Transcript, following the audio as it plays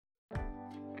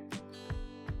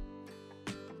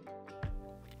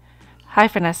Hi,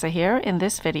 Phanessa here. In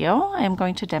this video, I am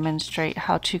going to demonstrate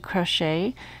how to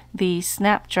crochet the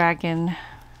Snapdragon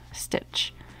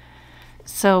stitch.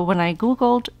 So when I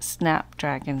googled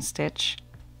Snapdragon stitch,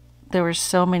 there were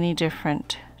so many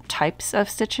different types of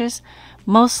stitches,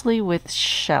 mostly with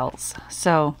shells.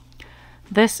 So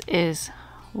this is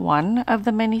one of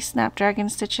the many Snapdragon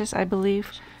stitches, I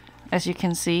believe. As you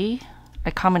can see,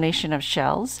 a combination of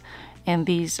shells, and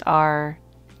these are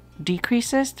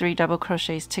decreases, 3 double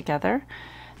crochets together,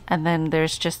 and then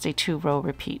there's just a 2-row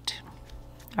repeat.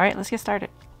 All right, let's get started.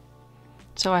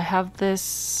 So I have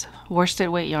this worsted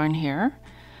weight yarn here.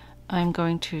 I'm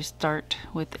going to start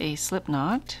with a slip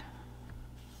knot.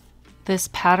 This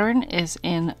pattern is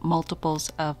in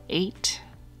multiples of 8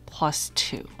 plus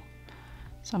 2.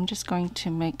 So I'm just going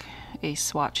to make a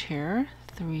swatch here.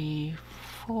 3,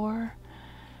 4,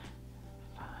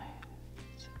 5,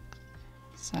 6,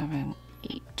 7,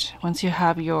 8. Once you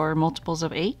have your multiples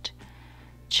of 8,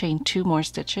 chain 2 more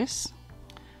stitches.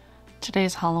 Today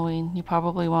is Halloween. You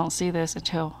probably won't see this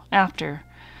until after,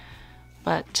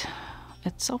 but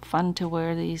it's so fun to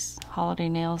wear these holiday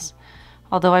nails.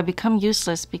 Although I become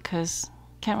useless because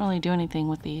I can't really do anything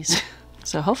with these.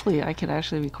 So hopefully I can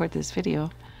actually record this video.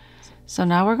 So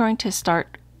now we're going to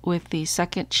start with the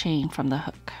second chain from the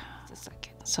hook.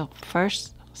 So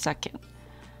first, second,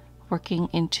 working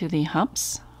into the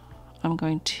humps. I'm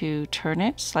going to turn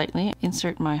it slightly,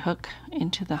 insert my hook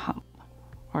into the hump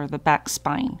or the back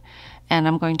spine, and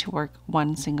I'm going to work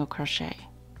 1 single crochet.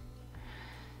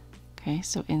 Okay,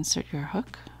 so insert your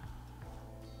hook,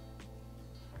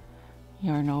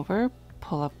 yarn over,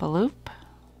 pull up a loop,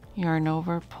 yarn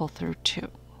over, pull through 2.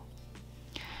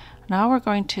 Now we're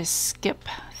going to skip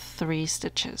 3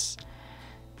 stitches.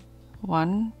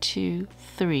 1, 2,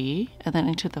 3, and then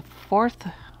into the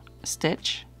 4th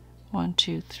stitch. 1,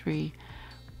 2, 3,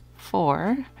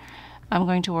 4. I'm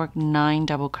going to work 9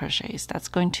 double crochets. That's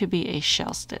going to be a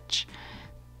shell stitch.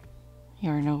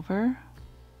 Yarn over,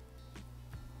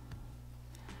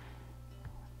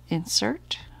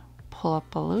 insert, pull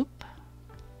up a loop,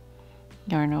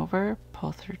 yarn over,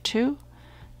 pull through 2,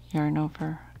 yarn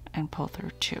over, and pull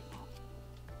through 2.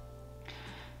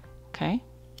 Okay,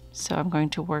 so I'm going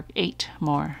to work 8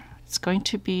 more. It's going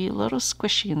to be a little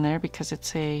squishy in there because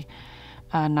it's a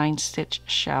 9-stitch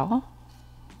shell.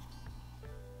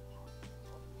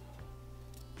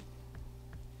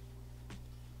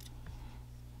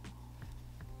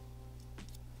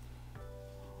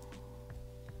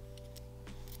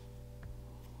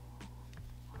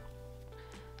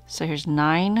 So here's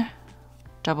 9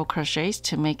 double crochets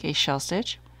to make a shell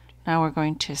stitch. Now we're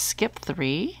going to skip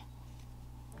 3.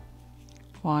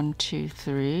 1, 2,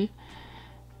 3,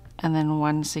 and then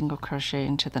 1 single crochet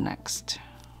into the next.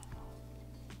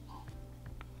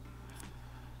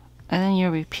 And then you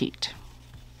repeat.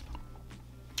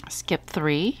 Skip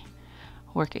 3,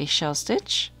 work a shell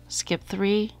stitch, skip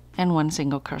 3, and 1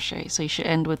 single crochet. So you should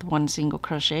end with 1 single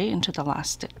crochet into the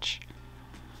last stitch.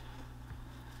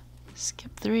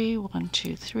 Skip 3, 1,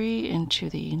 2, 3, into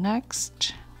the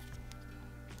next.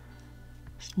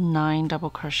 9 double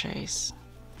crochets.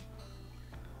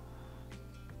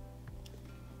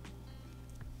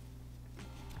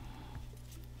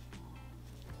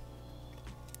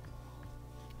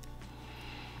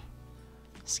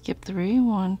 Skip 3,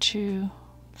 1, 2,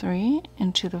 3,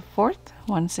 into the 4th,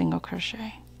 1 single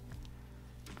crochet.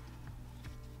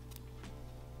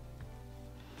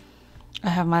 I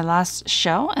have my last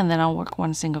shell, and then I'll work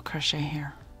 1 single crochet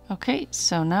here. Okay,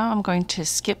 so now I'm going to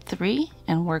skip 3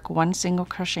 and work 1 single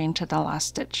crochet into the last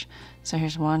stitch. So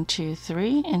here's 1, 2,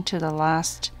 3, into the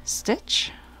last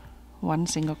stitch, 1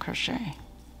 single crochet.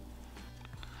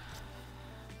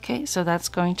 Okay, so that's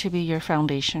going to be your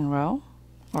foundation row,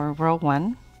 or row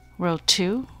 1. Row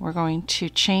 2, we're going to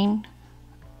chain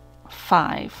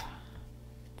 5.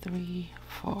 3,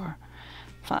 4,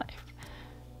 5.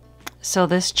 So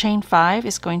this chain 5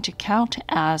 is going to count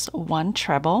as 1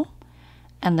 treble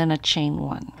and then a chain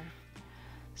 1.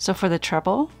 So for the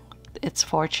treble, it's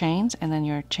 4 chains and then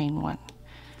your chain 1.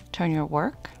 Turn your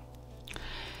work.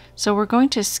 So we're going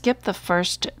to skip the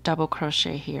first double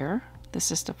crochet here. This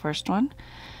is the first one.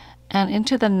 And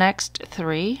into the next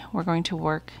 3, we're going to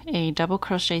work a double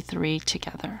crochet 3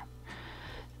 together.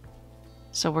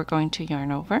 So we're going to yarn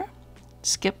over,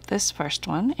 skip this first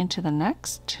one into the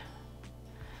next,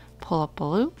 pull up a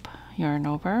loop, yarn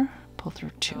over, pull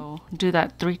through 2. Do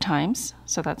that 3 times.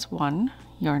 So that's 1,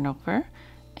 yarn over,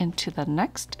 into the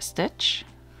next stitch,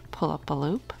 pull up a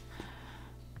loop,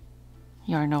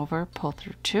 yarn over, pull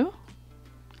through 2,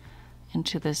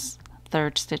 into this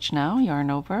 3rd stitch now,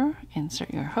 yarn over,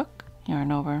 insert your hook,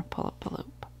 yarn over, pull up a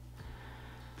loop.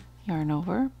 yarn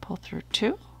over, pull through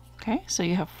 2. Okay, so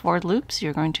you have 4 loops.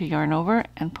 You're going to yarn over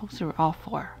and pull through all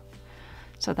 4.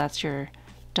 So that's your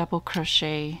double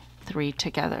crochet 3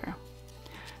 together.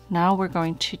 Now we're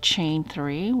going to chain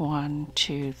 3, 1,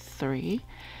 2, 3,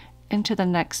 into the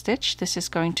next stitch. This is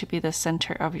going to be the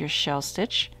center of your shell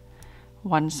stitch.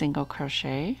 1 single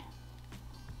crochet,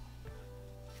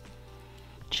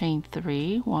 chain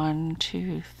 3, 1,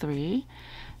 2, 3.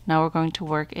 Now we're going to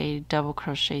work a double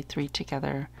crochet 3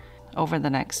 together over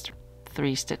the next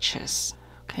 3 stitches.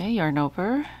 Okay, yarn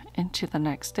over into the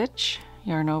next stitch,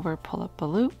 yarn over, pull up a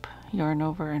loop, yarn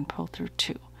over and pull through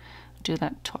 2. Do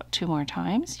that 2 more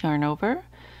times. Yarn over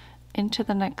into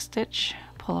the next stitch,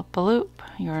 pull up a loop,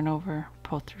 yarn over,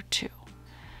 pull through 2.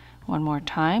 1 more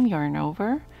time, yarn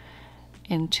over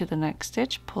into the next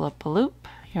stitch, pull up a loop,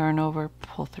 yarn over,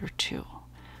 pull through 2.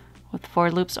 With 4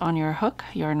 loops on your hook,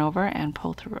 yarn over and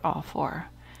pull through all 4.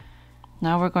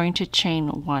 Now we're going to chain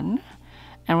 1,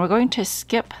 and we're going to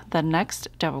skip the next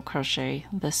double crochet,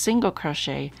 the single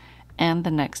crochet, and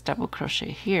the next double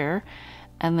crochet here,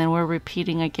 and then we're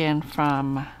repeating again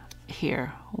from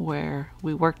here where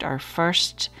we worked our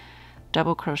first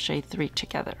double crochet 3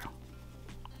 together.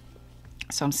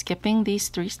 So I'm skipping these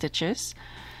 3 stitches.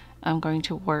 I'm going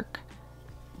to work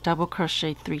double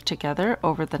crochet 3 together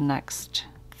over the next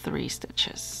 3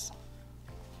 stitches.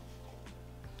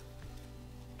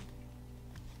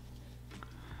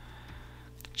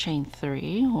 Chain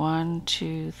 3, 1,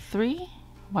 2, 3,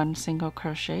 1 single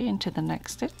crochet into the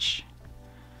next stitch,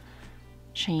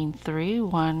 chain 3,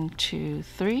 1, 2,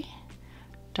 3,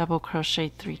 double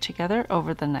crochet 3 together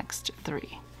over the next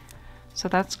 3. So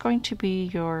that's going to be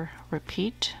your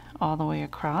repeat all the way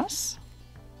across.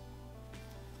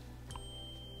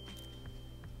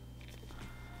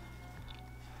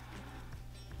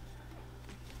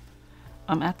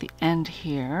 I'm at the end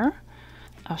here.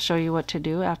 I'll show you what to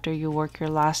do after you work your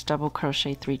last double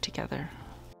crochet 3 together.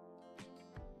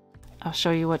 I'll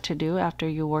show you what to do after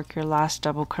you work your last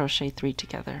double crochet 3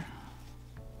 together.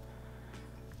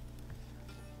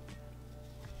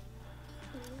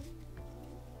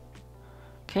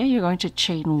 Okay, you're going to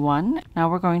chain 1. Now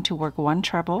we're going to work 1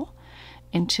 treble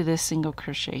into this single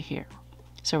crochet here.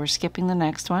 So we're skipping the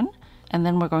next one, and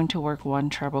then we're going to work 1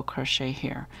 treble crochet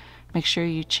here. Make sure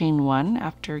you chain 1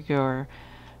 after your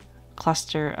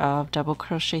cluster of double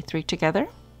crochet 3 together,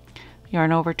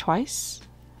 yarn over twice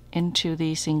into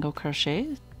the single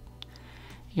crochet,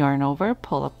 yarn over,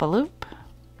 pull up a loop,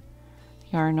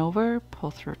 yarn over,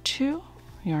 pull through 2,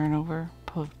 yarn over,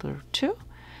 pull through 2,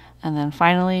 and then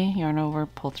finally yarn over,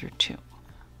 pull through 2.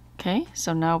 Okay,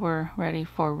 so now we're ready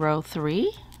for row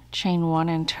 3. Chain 1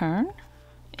 and turn.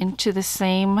 Into the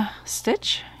same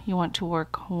stitch, you want to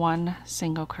work 1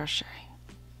 single crochet.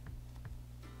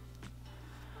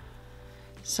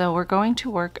 So we're going to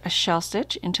work a shell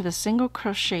stitch into the single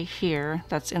crochet here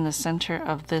that's in the center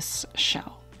of this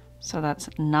shell. So that's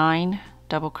 9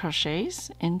 double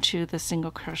crochets into the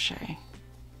single crochet.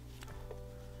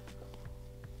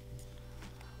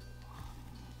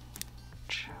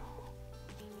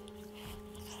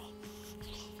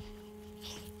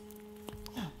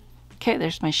 Okay,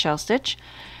 there's my shell stitch.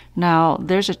 Now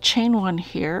there's a chain 1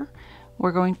 here.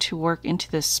 We're going to work into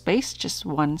this space, just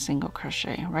 1 single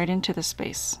crochet right into the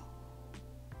space.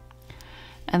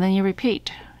 And then you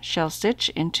repeat, shell stitch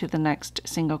into the next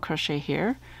single crochet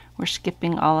here. We're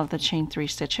skipping all of the chain 3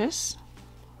 stitches.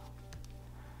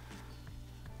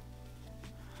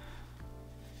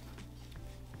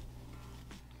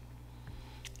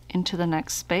 Into the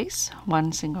next space,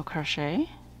 1 single crochet.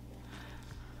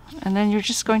 And then you're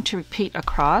just going to repeat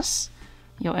across.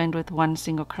 You'll end with 1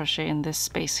 single crochet in this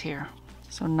space here.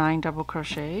 So 9 double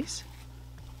crochets.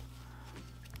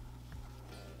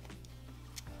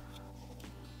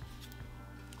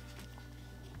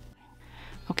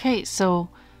 Okay, so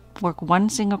work 1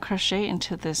 single crochet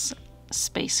into this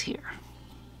space here.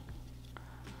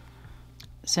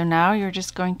 So now you're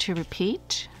just going to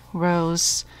repeat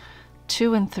rows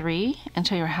 2 and 3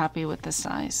 until you're happy with the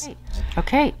size.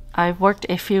 Okay, I've worked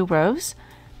a few rows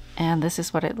and this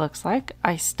is what it looks like.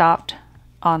 I stopped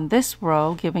on this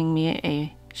row, giving me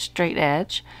a straight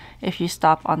edge. If you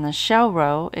stop on the shell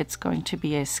row, it's going to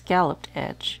be a scalloped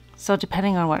edge. So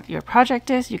depending on what your project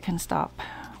is, you can stop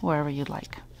wherever you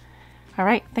like.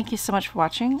 Alright, thank you so much for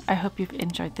watching. I hope you've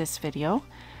enjoyed this video.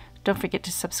 Don't forget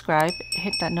to subscribe,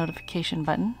 hit that notification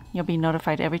button. You'll be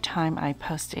notified every time I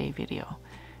post a video.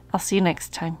 I'll see you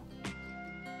next time.